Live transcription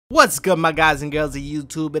What's good, my guys and girls of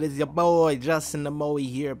YouTube? It is your boy Justin Omoi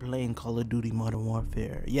here playing Call of Duty Modern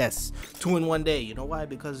Warfare. Yes, 2 in 1 day. You know why?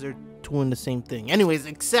 Because they're doing the same thing. Anyways,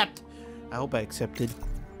 accept. I hope I accepted.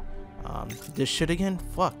 This shit again?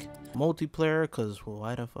 Fuck. Multiplayer, cause well,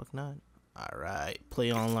 why the fuck not? Alright,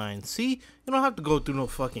 play online. See? You don't have to go through no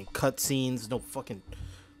fucking cutscenes, no fucking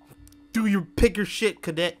pick your shit,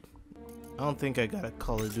 cadet. I don't think I got a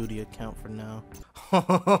Call of Duty account for now.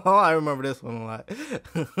 I remember this one a lot.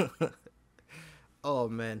 Oh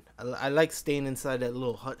man, I like staying inside that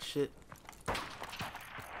little hut shit.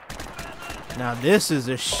 Now this is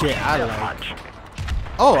a shit I like.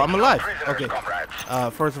 Oh, I'm alive. Okay.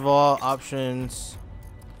 First of all, options.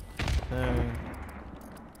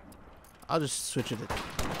 I'll just switch it to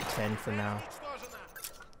 10 for now.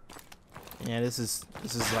 Yeah, this is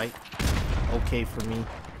like okay for me.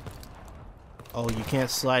 Oh, you can't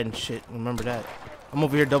slide and shit. Remember that. I'm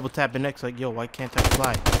over here double tapping X like, yo, why can't I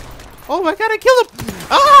fly? Oh my god, I killed him!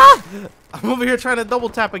 Ah! I'm over here trying to double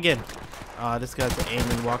tap again. This guy's an aim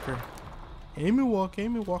and walker. Aim and walk,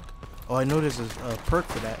 aim and walk. Oh, I know there's a perk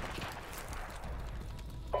for that.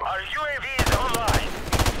 Our UAV is online.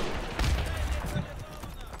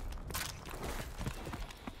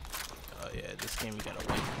 Oh yeah, this game you gotta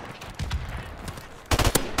wait.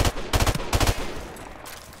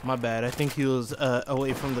 My bad. I think he was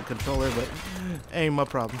away from the controller, but ain't my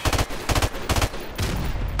problem.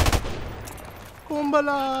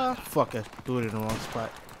 Kumbala! Fuck, I threw it in the wrong spot.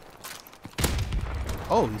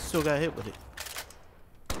 Oh, he still got hit with it.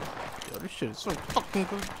 Yo, this shit is so fucking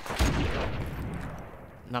good.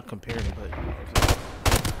 Not comparing, but okay.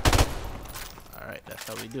 Alright, that's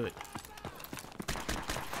how we do it.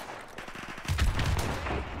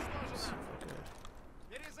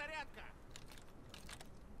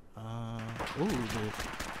 Ooh,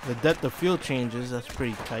 the depth of field changes, that's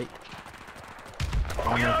pretty tight. I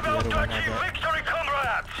don't know if the other one had that. Victory,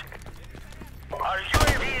 comrades! Our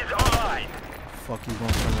UAV is online. Fuck, he's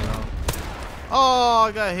gonna turn around. Oh,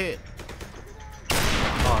 I got hit.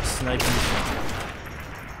 Oh, sniping.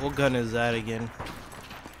 What gun is that again?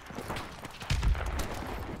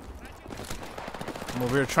 I'm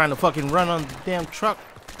over here trying to fucking run on the damn truck.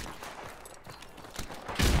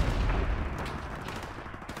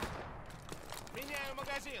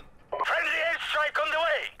 Friendly airstrike on the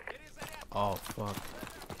way. Oh fuck.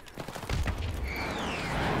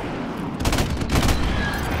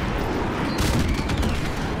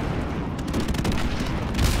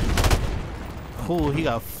 Oh, he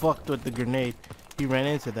got fucked with the grenade. He ran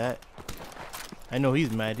into that. I know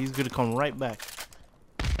he's mad. He's gonna come right back.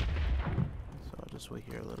 So I'll just wait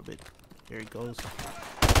here a little bit. There he goes.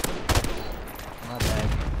 My bad.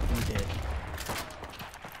 He's dead.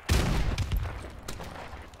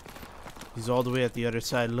 He's all the way at the other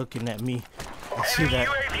side looking at me. I see that.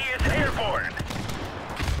 UAV is airborne.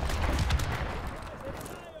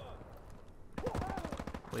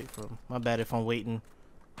 Wait for him. My bad if I'm waiting.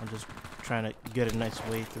 I'm just trying to get a nice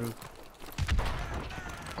way through.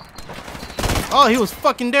 Oh, he was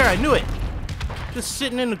fucking there. I knew it. Just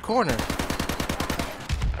sitting in the corner.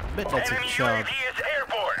 I bet that's a child. UAV is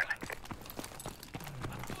airborne.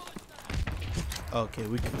 Okay,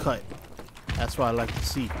 we can cut. That's what I like to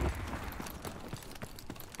see.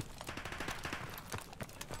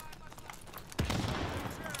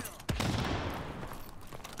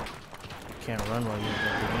 Can't run while you're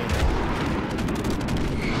grenade.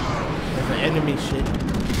 There's an enemy shit. Good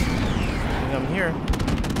thing I'm here.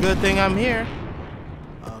 Good thing I'm here.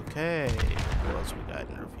 Okay. What else we got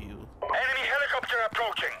in review? Enemy helicopter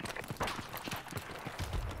approaching.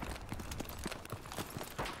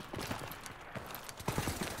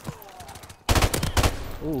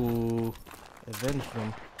 Ooh. Avenged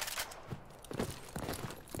them.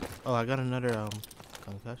 Oh, I got another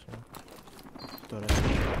concussion. Thought I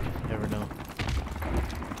never know.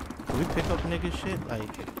 Can we pick up nigga shit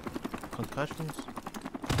like concussions?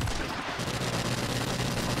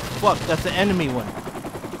 Fuck, that's the enemy one.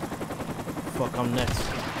 Fuck, I'm next.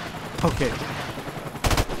 Okay.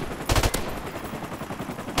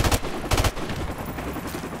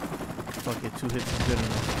 Fuck it, 2 hits is good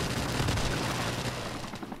enough.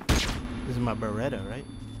 This is my Beretta, right?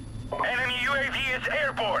 Enemy UAV is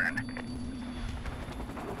airborne.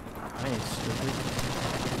 I ain't stupid.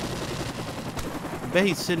 I bet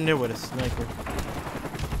he's sitting there with a sniper.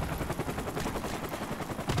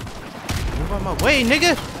 Move out my way,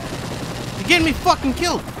 nigga! You're getting me fucking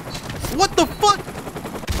killed! What the fuck?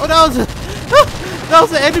 Oh, that was a... that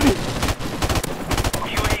was an enemy!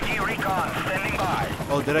 UAV recon standing by.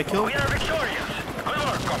 Oh, did I kill We him? are victorious. Good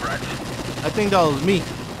work, comrades. I think that was me.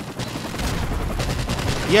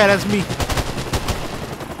 Yeah, that's me.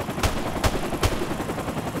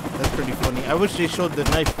 pretty funny. I wish they showed the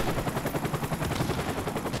knife.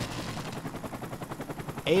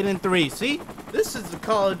 8 and 3. See? This is the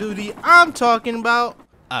Call of Duty I'm talking about.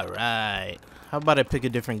 Alright. How about I pick a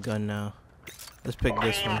different gun now? Let's pick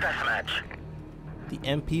this Team one. deathmatch. The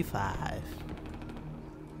MP5.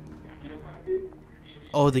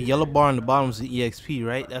 Oh, the yellow bar on the bottom is the EXP,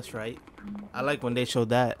 right? That's right. I like when they showed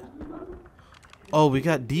that. Oh, we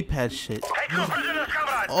got D-pad shit. Take no prisoners,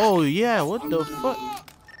 comrade. Oh, yeah. What the fuck?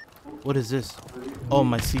 What is this? Oh,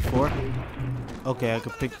 my C4. Okay, I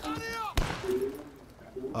could pick...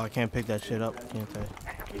 Oh, I can't pick that shit up, can't I?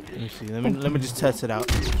 Let me see. Let me just test it out.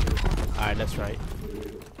 Alright, that's right.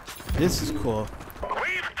 This is cool.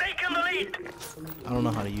 We've taken the lead. I don't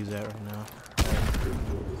know how to use that right now.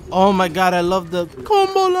 Oh my god, I love the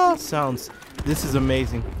Kombola sounds. This is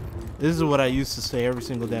amazing. This is what I used to say every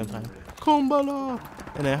single damn time. Kombola!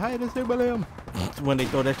 And then hi, this everybody when they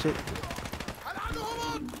throw that shit.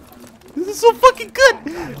 This is so fucking good!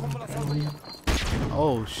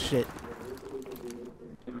 Oh shit.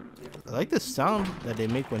 I like the sound that they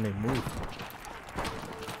make when they move.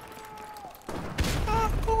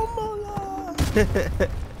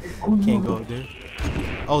 Can't go, dude.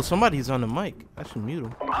 Oh, somebody's on the mic. I should mute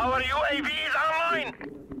him. Our UAV is online.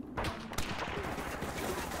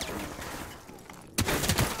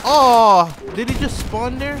 Oh, did he just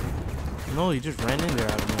spawn there? No, he just ran in there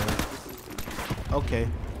out of nowhere. Okay,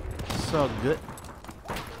 so good.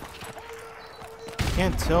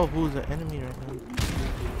 Can't tell who's the enemy right now.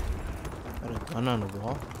 Got a gun on the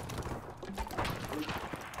wall.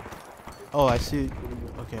 Oh, I see.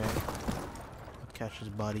 Okay, I'll catch his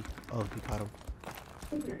body. Oh, he caught him.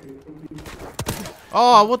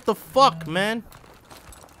 Oh, what the fuck, man?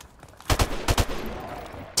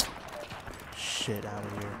 Shit out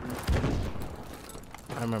of here.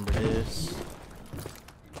 I remember this.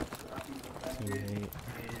 Teammate.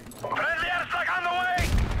 Friendly airstrike on the way.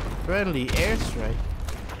 Friendly airstrike.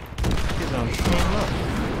 He's on train up.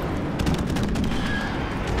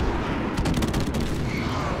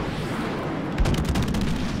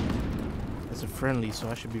 That's a friendly, so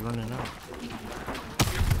I should be running out.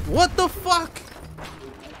 What the fuck?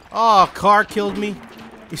 Oh, car killed me.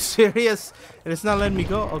 You serious? And it's not letting me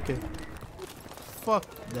go? Okay. Fuck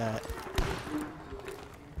that.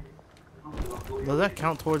 Does that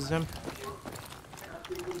count towards them?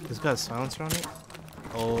 It's got a silencer on it?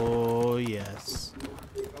 Oh, yes.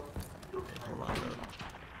 Hold on.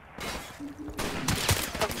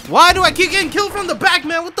 Why do I keep getting killed from the back,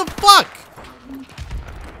 man? What the fuck?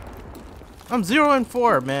 I'm 0 and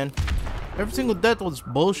 4, man. Every single death was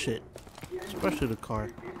bullshit. Especially the car.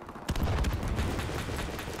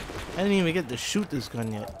 I didn't even get to shoot this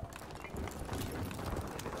gun yet.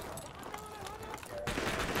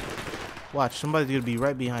 Watch, somebody's gonna be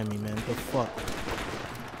right behind me, man. The fuck?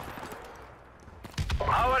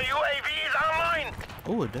 Our UAV is online.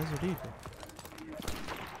 Oh, a desert eagle.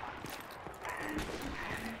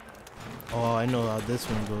 Oh, I know how this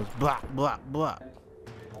one goes. Blah, blah, blah.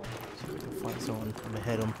 See if I can find someone. I'm gonna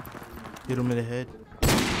hit him. Hit him in the head.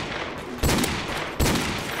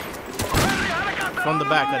 From the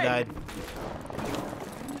back, I died.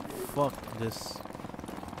 Fuck this.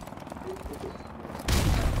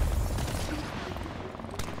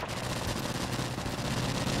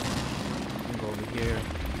 Go over here.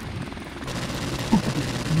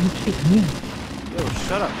 Yo,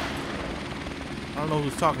 shut up. I don't know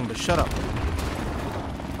who's talking, but shut up.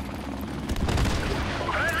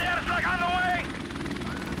 Friendly airstrike on the way.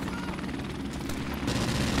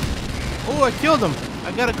 Oh, I killed him.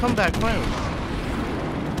 I gotta come back finally.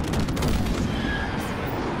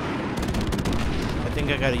 I think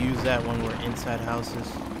I gotta use that when we're inside houses.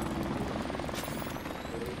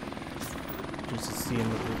 Just to see him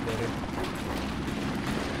a bit better.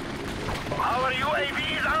 Our UAV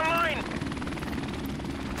is online.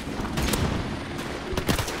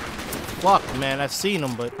 Fuck, man, I've seen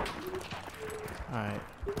him, but... Alright.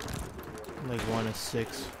 Like 1 and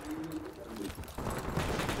 6.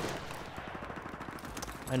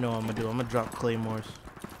 I know what I'm gonna do. I'm gonna drop claymores.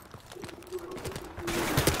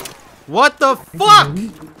 What the fuck?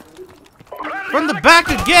 From the back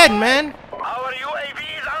again, man! Our UAV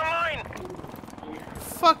is online.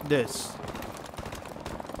 Fuck this.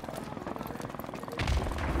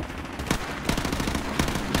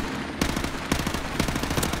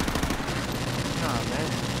 Nah, man.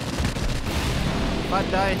 If I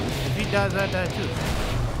die, if he dies, I die too.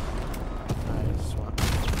 Alright, swap.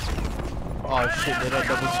 Oh shit, did I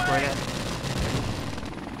double square that?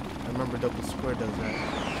 I remember double square does that.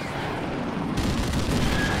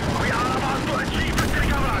 We are about to achieve victory,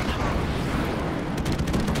 comrades.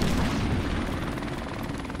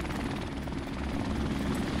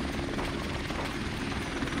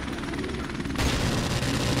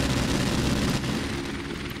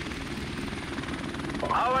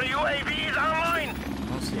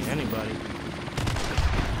 everybody.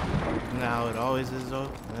 Now it always is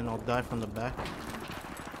though, and then I'll die from the back.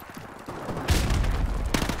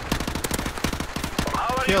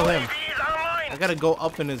 Kill him. I gotta go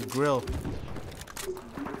up in his grill.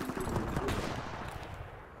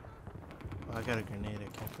 Oh, I got a grenade, I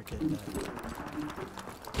can't forget that.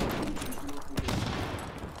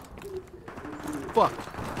 Fuck.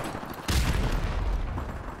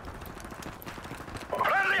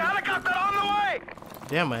 Friendly helicopter on the way.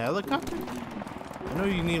 Damn, a helicopter? I know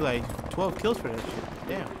you need like 12 kills for that shit.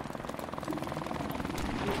 Damn.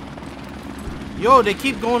 Yo, they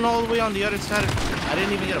keep going all the way on the other side of... I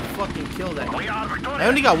didn't even get a fucking kill that game. I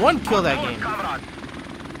only got one kill that game.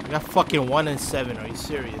 I got fucking 1 and 7. Are you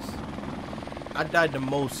serious? I died the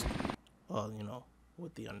most. Well, you know,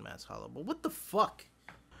 with the unmasked hollow. But what the fuck?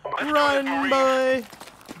 Run, boy!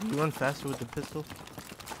 Do you run faster with the pistol?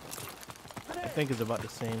 I think it's about the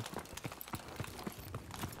same.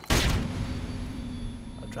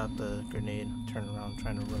 I'll drop the grenade, turn around,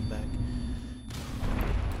 trying to run back.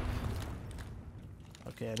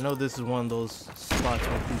 Okay, I know this is one of those spots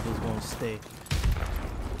where people's gonna stay.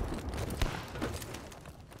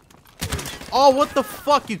 Oh, what the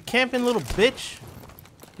fuck, you camping little bitch?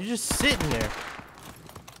 You're just sitting there.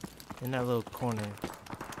 In that little corner.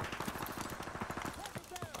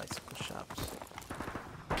 Bicycle shops.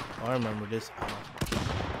 Oh, I remember this.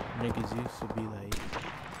 Niggas used to be like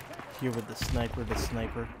here with the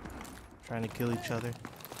sniper, trying to kill each other.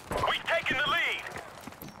 We taking the lead.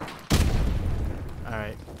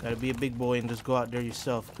 Alright, gotta be a big boy and just go out there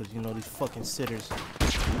yourself, because you know these fucking sitters.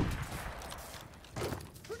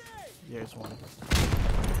 There's one.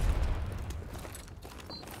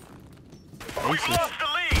 We lost the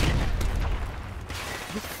lead.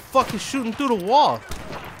 This fuck is shooting through the wall.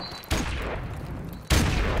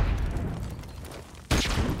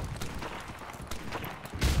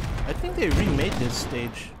 I think they remade this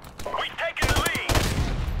stage. We taking the lead.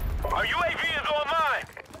 Our UAV is online.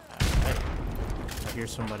 I hear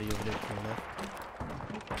somebody over there to the left.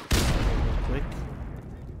 Real quick.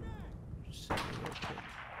 Just save it real quick.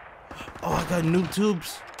 Oh, I got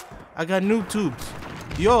NoobTubes. I got NoobTubes.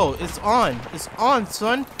 Yo, it's on. It's on,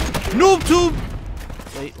 son. NoobTube.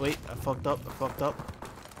 Wait. I fucked up.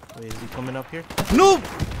 Wait, is he coming up here? Noob.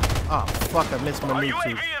 Oh, fuck. I missed my Our NoobTube.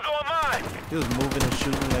 UAV is online. He was moving and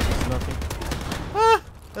shooting like it's nothing. Ah,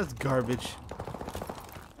 that's garbage.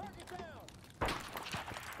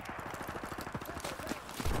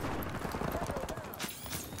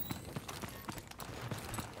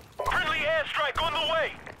 Friendly airstrike on the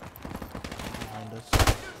way. Behind us.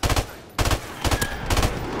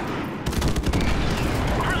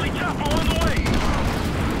 Friendly chopper on the way.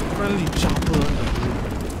 Friendly chopper on the way.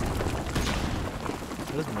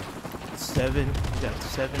 What is my 7? You got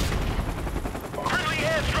 7. Friendly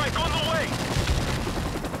airstrike on the way.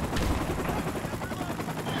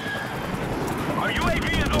 Our UAV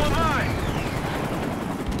is online.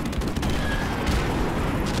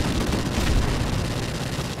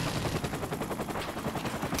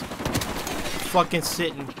 Fucking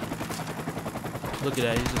sitting. Look at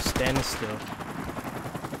that, he's just standing still.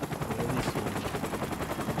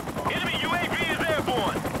 Enemy UAV is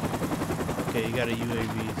airborne. Okay, you got a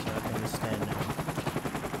UAV, so I can understand now.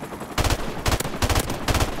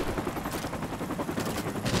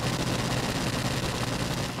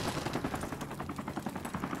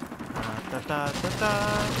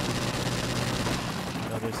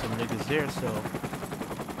 Oh, there's some niggas there, so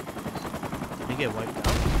did he get wiped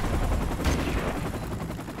out?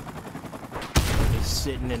 He's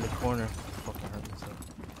sitting in the corner. Fucking hurt myself.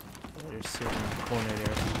 Yeah, they're sitting in the corner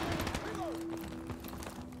there.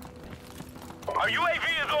 Our UAV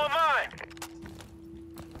is online.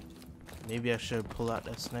 Maybe I should pull out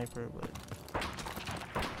that sniper, but yeah,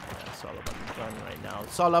 it's all about the gun right now.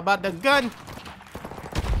 It's all about the gun.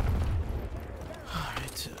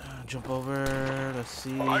 Alright, jump over. Let's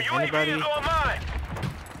see. Our UAV Anybody? is online.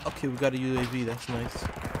 Okay, we got a UAV. That's nice.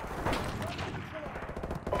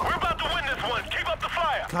 We're about to win this one. Keep up the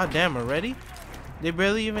fire. God damn, already? They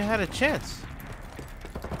barely even had a chance.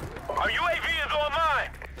 Our UAV is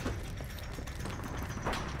online.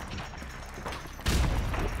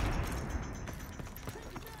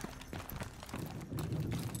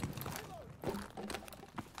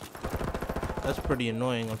 That's pretty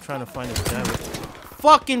annoying. I'm trying to find a guy with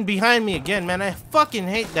fucking behind me again, man. I fucking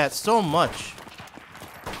hate that so much.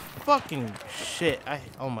 Fucking shit.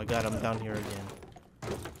 Oh my god, I'm down here again.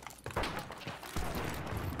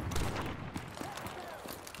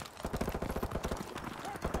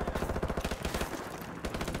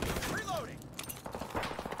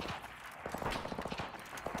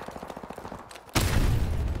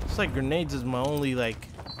 It's like grenades is my only like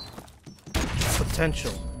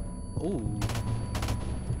potential. Ooh.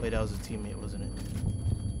 Wait, that was a teammate, wasn't it?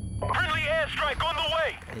 Friendly airstrike on the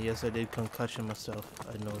way. And yes, I did concussion myself.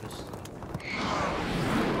 I noticed.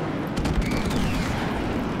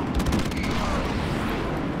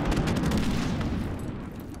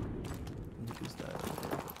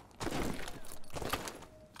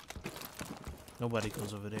 Nobody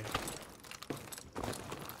goes over there.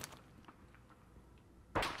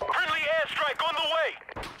 Friendly airstrike on the way.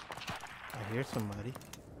 I hear somebody.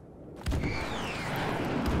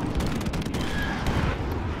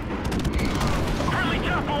 Friendly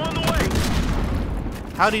chopper on the way.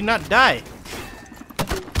 How'd he not die?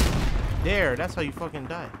 There, that's how you fucking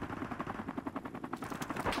die.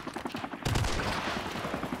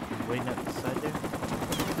 You waiting at the side there?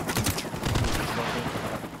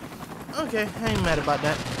 Okay, I ain't mad about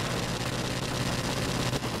that.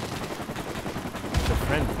 It's a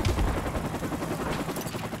friend.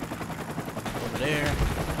 Over there.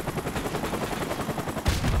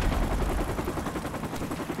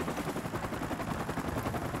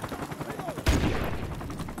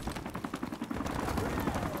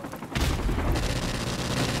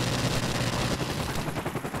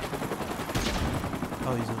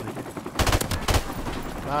 Oh, he's over here.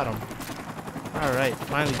 Got him. Alright,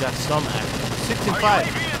 finally got some action. 65.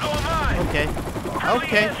 Okay.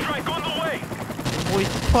 Okay. Boy,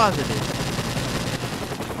 positive.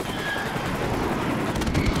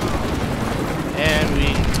 And we...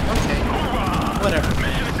 Okay. Whatever.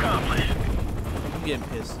 Mission accomplished. I'm getting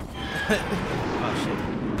pissed. Oh, shit.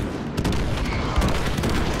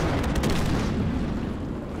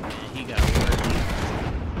 Man, he got worked.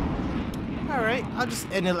 Alright, I'll just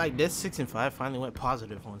end it like this. 6 and 5. Finally went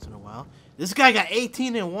positive once in a while. This guy got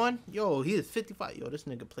 18 and 1. Yo, he is 55. Yo, this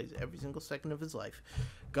nigga plays every single second of his life.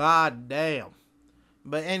 God damn.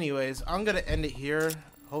 But anyways, I'm gonna end it here.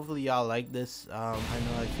 Hopefully y'all like this. I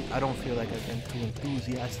know I don't feel like I've been too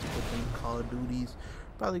enthusiastic with them Call of Duties.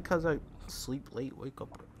 Probably because I sleep late, wake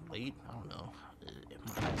up late. I don't know.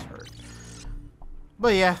 My eyes hurt.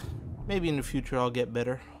 But yeah, maybe in the future I'll get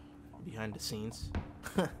better behind the scenes.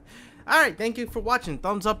 Alright, thank you for watching.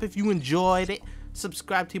 Thumbs up if you enjoyed it.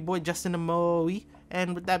 Subscribe to your boy Justin Omoi.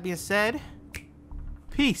 And with that being said,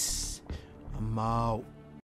 peace. I'm out.